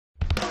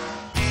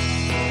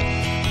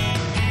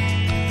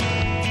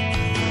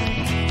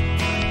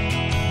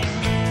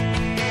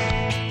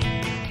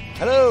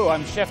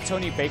I'm Chef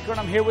Tony Baker,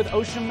 and I'm here with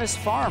Ocean Mist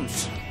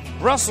Farms.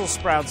 Brussels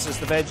sprouts is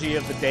the veggie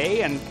of the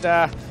day, and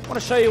I want to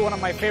show you one of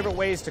my favorite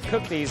ways to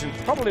cook these, and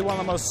probably one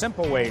of the most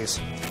simple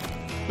ways.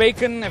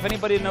 Bacon, if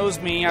anybody knows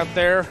me out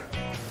there,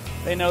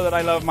 they know that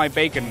I love my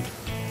bacon.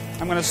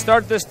 I'm going to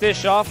start this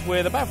dish off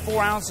with about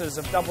 4 ounces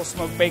of double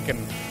smoked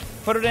bacon.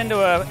 Put it into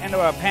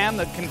a pan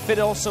that can fit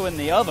also in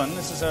the oven.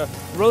 This is a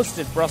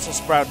roasted Brussels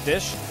sprout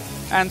dish.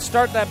 And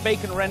start that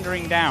bacon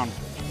rendering down.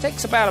 It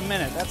takes about a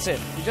minute, that's it.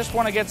 You just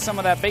want to get some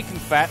of that bacon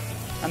fat,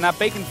 and that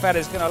bacon fat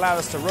is going to allow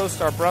us to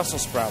roast our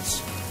Brussels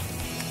sprouts.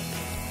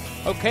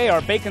 Okay, our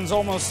bacon's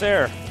almost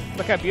there.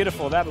 Look how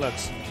beautiful that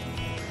looks.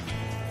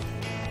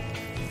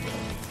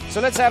 So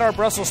let's add our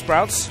Brussels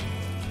sprouts.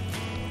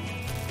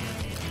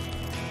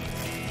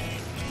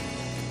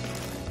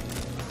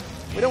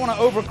 We don't want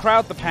to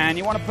overcrowd the pan.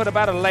 You want to put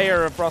about a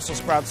layer of Brussels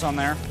sprouts on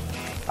there.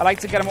 I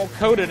like to get them all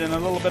coated in a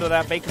little bit of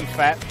that bacon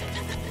fat.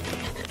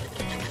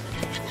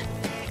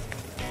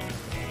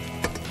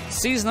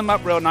 Season them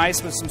up real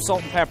nice with some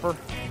salt and pepper.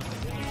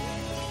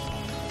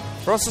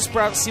 Brussels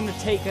sprouts seem to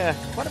take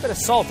quite a bit of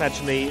salt,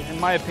 actually, in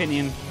my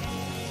opinion,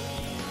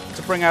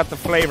 to bring out the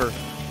flavor.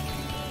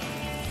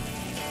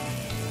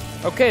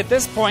 Okay, at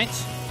this point,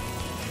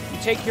 you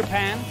take your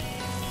pan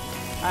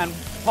and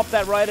pop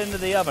that right into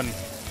the oven.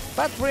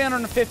 About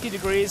 350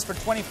 degrees for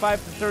 25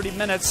 to 30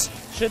 minutes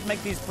should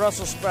make these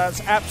Brussels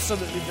sprouts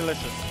absolutely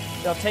delicious.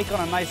 They'll take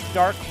on a nice,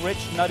 dark, rich,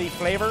 nutty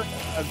flavor,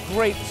 a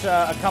great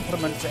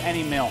accompaniment to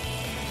any meal.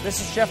 This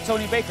is Chef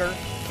Tony Baker.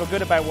 Feel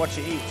good about what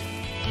you eat.